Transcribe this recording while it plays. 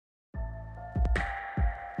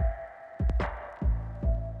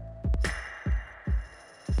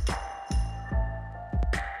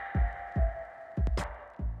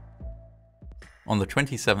On the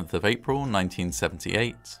 27th of April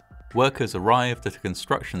 1978, workers arrived at a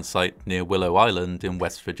construction site near Willow Island in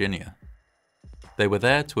West Virginia. They were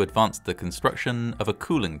there to advance the construction of a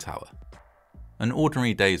cooling tower, an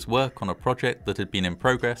ordinary day's work on a project that had been in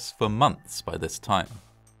progress for months by this time.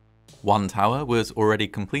 One tower was already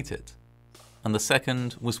completed, and the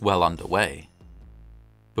second was well underway.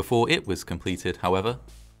 Before it was completed, however,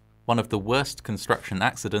 one of the worst construction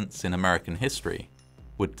accidents in American history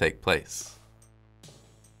would take place.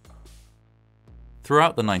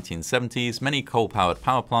 Throughout the 1970s, many coal-powered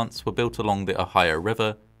power plants were built along the Ohio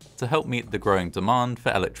River to help meet the growing demand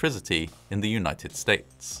for electricity in the United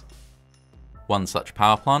States. One such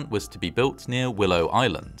power plant was to be built near Willow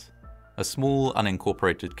Island, a small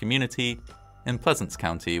unincorporated community in Pleasants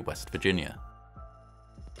County, West Virginia.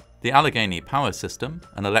 The Allegheny Power System,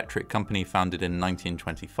 an electric company founded in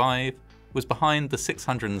 1925, was behind the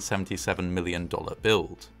 $677 million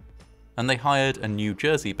build, and they hired a New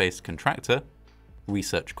Jersey-based contractor,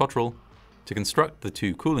 Research Cottrell, to construct the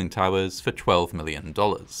two cooling towers for $12 million.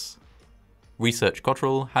 Research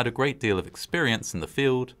Cottrell had a great deal of experience in the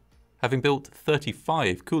field, having built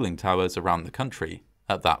 35 cooling towers around the country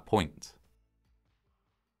at that point.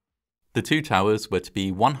 The two towers were to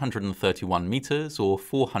be 131 meters or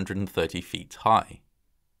 430 feet high.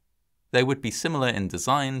 They would be similar in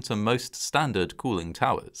design to most standard cooling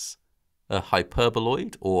towers, a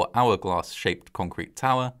hyperboloid or hourglass-shaped concrete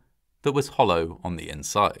tower that was hollow on the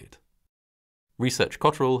inside. Research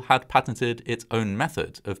Cottrell had patented its own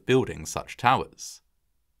method of building such towers,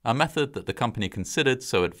 a method that the company considered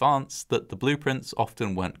so advanced that the blueprints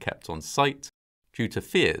often weren't kept on site due to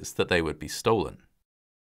fears that they would be stolen.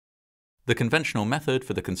 The conventional method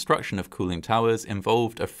for the construction of cooling towers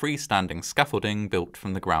involved a freestanding scaffolding built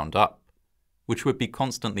from the ground up, which would be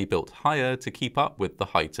constantly built higher to keep up with the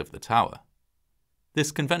height of the tower.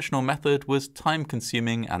 This conventional method was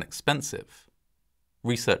time-consuming and expensive.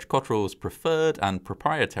 Research Cottrell's preferred and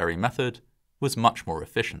proprietary method was much more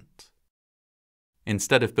efficient.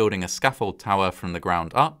 Instead of building a scaffold tower from the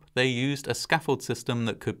ground up, they used a scaffold system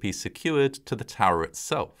that could be secured to the tower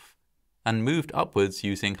itself, and moved upwards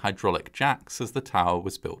using hydraulic jacks as the tower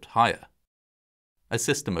was built higher. A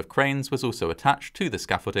system of cranes was also attached to the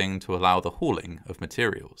scaffolding to allow the hauling of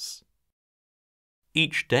materials.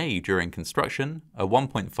 Each day during construction, a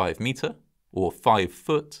 1.5 meter, or 5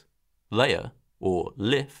 foot, layer, or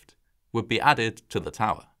lift, would be added to the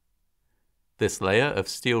tower. This layer of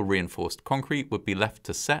steel-reinforced concrete would be left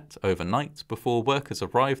to set overnight before workers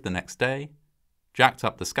arrived the next day, jacked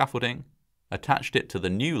up the scaffolding, attached it to the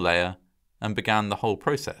new layer, and began the whole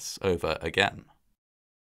process over again.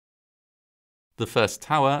 The first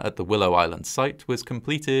tower at the Willow Island site was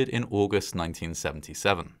completed in August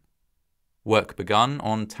 1977. Work begun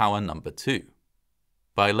on tower number 2.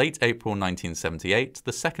 By late April 1978,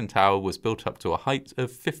 the second tower was built up to a height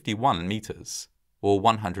of 51 meters, or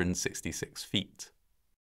 166 feet.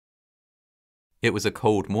 It was a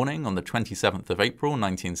cold morning on the 27th of April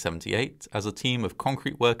 1978 as a team of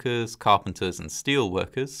concrete workers, carpenters and steel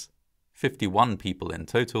workers, 51 people in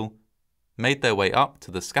total, made their way up to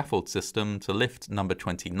the scaffold system to lift number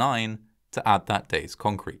 29 to add that day's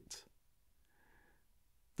concrete.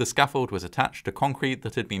 The scaffold was attached to concrete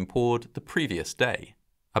that had been poured the previous day,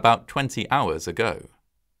 about 20 hours ago,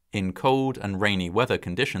 in cold and rainy weather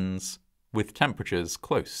conditions, with temperatures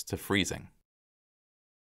close to freezing.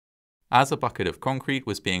 As a bucket of concrete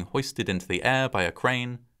was being hoisted into the air by a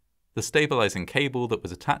crane, the stabilizing cable that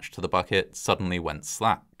was attached to the bucket suddenly went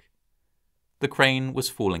slack. The crane was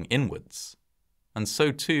falling inwards, and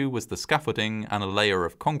so too was the scaffolding and a layer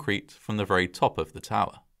of concrete from the very top of the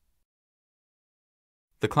tower.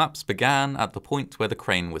 The collapse began at the point where the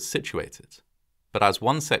crane was situated, but as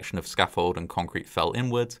one section of scaffold and concrete fell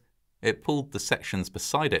inward, it pulled the sections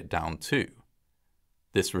beside it down too.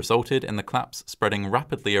 This resulted in the collapse spreading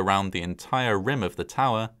rapidly around the entire rim of the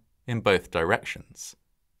tower in both directions,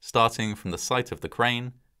 starting from the site of the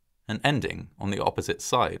crane and ending on the opposite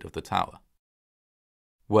side of the tower.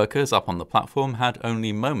 Workers up on the platform had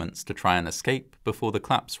only moments to try and escape before the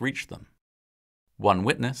collapse reached them. One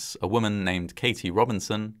witness, a woman named Katie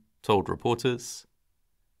Robinson, told reporters,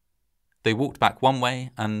 "They walked back one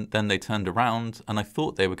way and then they turned around and I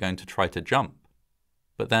thought they were going to try to jump.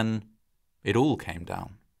 But then it all came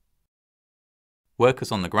down."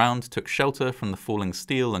 Workers on the ground took shelter from the falling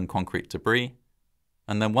steel and concrete debris,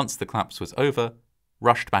 and then once the collapse was over,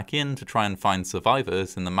 rushed back in to try and find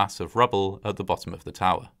survivors in the mass of rubble at the bottom of the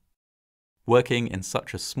tower. Working in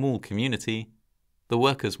such a small community, the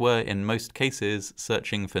workers were in most cases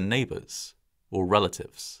searching for neighbors or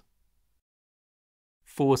relatives.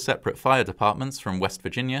 4 separate fire departments from West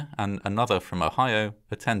Virginia and another from Ohio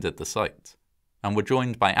attended the site, and were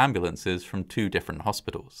joined by ambulances from 2 different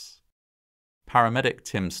hospitals. Paramedic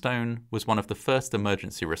Tim Stone was one of the first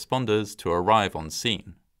emergency responders to arrive on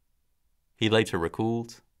scene. He later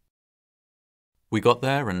recalled, "We got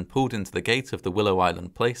there and pulled into the gate of the Willow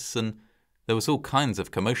Island place, and there was all kinds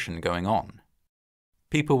of commotion going on.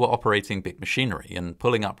 People were operating big machinery and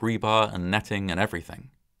pulling up rebar and netting and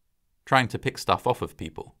everything, trying to pick stuff off of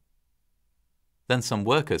people. Then some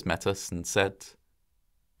workers met us and said,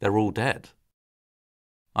 'They're all dead.'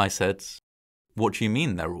 I said, 'What do you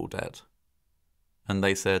mean they're all dead?' And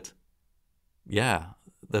they said, 'Yeah,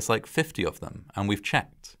 there's like 50 of them, and we've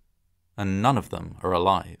checked, and none of them are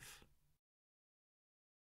alive.'"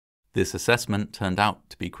 This assessment turned out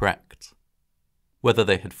to be correct. Whether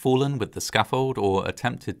they had fallen with the scaffold or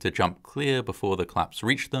attempted to jump clear before the collapse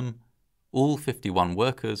reached them, all 51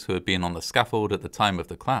 workers who had been on the scaffold at the time of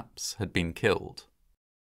the collapse had been killed.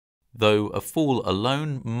 Though a fall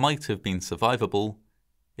alone might have been survivable,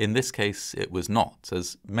 in this case it was not,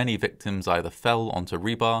 as many victims either fell onto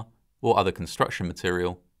rebar or other construction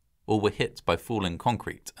material, or were hit by falling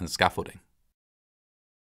concrete and scaffolding.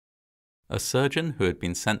 A surgeon who had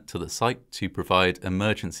been sent to the site to provide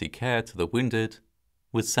emergency care to the wounded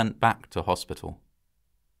was sent back to hospital.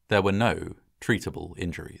 There were no treatable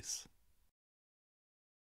injuries.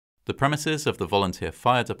 The premises of the volunteer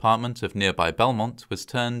fire department of nearby Belmont was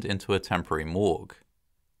turned into a temporary morgue.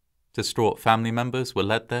 Distraught family members were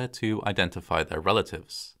led there to identify their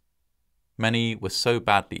relatives. Many were so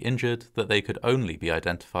badly injured that they could only be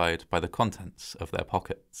identified by the contents of their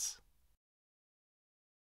pockets.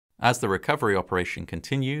 As the recovery operation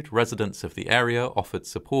continued, residents of the area offered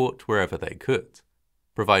support wherever they could,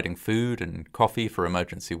 providing food and coffee for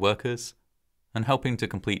emergency workers, and helping to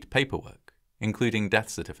complete paperwork, including death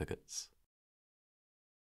certificates.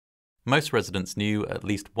 Most residents knew at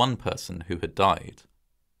least one person who had died,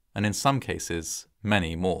 and in some cases,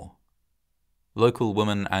 many more. Local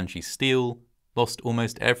woman Angie Steele lost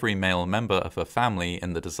almost every male member of her family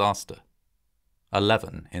in the disaster,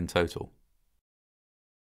 11 in total.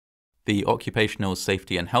 The Occupational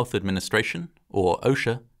Safety and Health Administration, or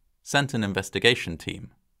OSHA, sent an investigation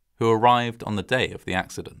team, who arrived on the day of the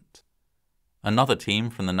accident. Another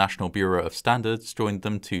team from the National Bureau of Standards joined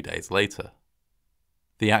them 2 days later.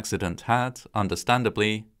 The accident had,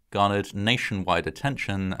 understandably, garnered nationwide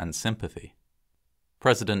attention and sympathy.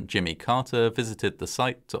 President Jimmy Carter visited the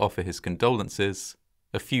site to offer his condolences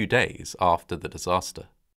a few days after the disaster.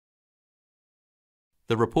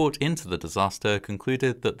 The report into the disaster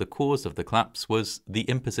concluded that the cause of the collapse was the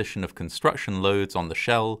imposition of construction loads on the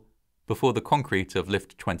shell before the concrete of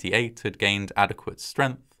Lift 28 had gained adequate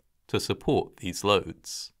strength to support these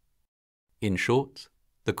loads. In short,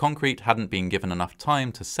 the concrete hadn't been given enough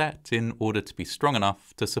time to set in order to be strong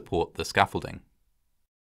enough to support the scaffolding.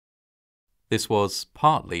 This was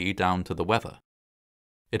partly down to the weather.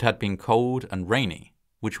 It had been cold and rainy,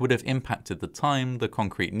 which would have impacted the time the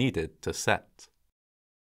concrete needed to set.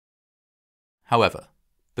 However,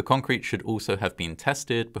 the concrete should also have been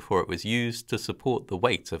tested before it was used to support the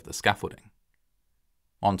weight of the scaffolding.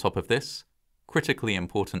 On top of this, critically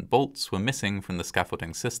important bolts were missing from the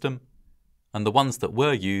scaffolding system, and the ones that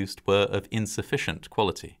were used were of insufficient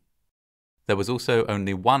quality. There was also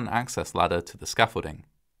only one access ladder to the scaffolding,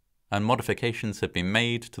 and modifications had been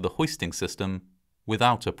made to the hoisting system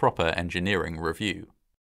without a proper engineering review.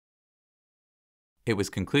 It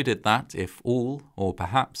was concluded that if all, or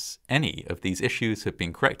perhaps any, of these issues had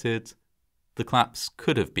been corrected, the collapse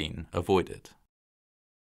could have been avoided.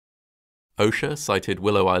 OSHA cited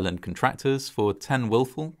Willow Island contractors for 10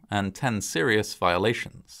 willful and 10 serious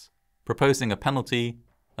violations, proposing a penalty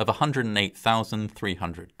of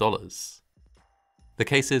 $108,300. The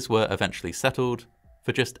cases were eventually settled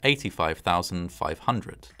for just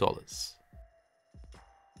 $85,500.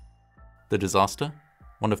 The disaster,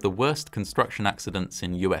 one of the worst construction accidents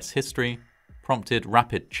in US history, prompted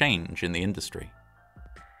rapid change in the industry.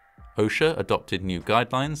 OSHA adopted new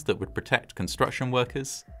guidelines that would protect construction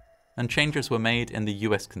workers, and changes were made in the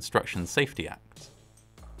US Construction Safety Act.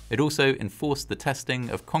 It also enforced the testing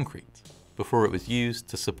of concrete before it was used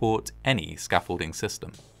to support any scaffolding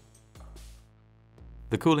system.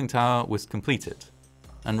 The cooling tower was completed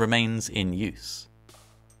and remains in use.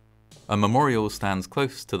 A memorial stands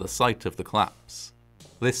close to the site of the collapse,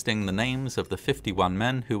 listing the names of the 51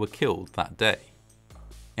 men who were killed that day,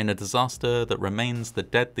 in a disaster that remains the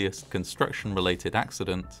deadliest construction-related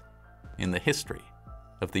accident in the history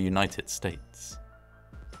of the United States.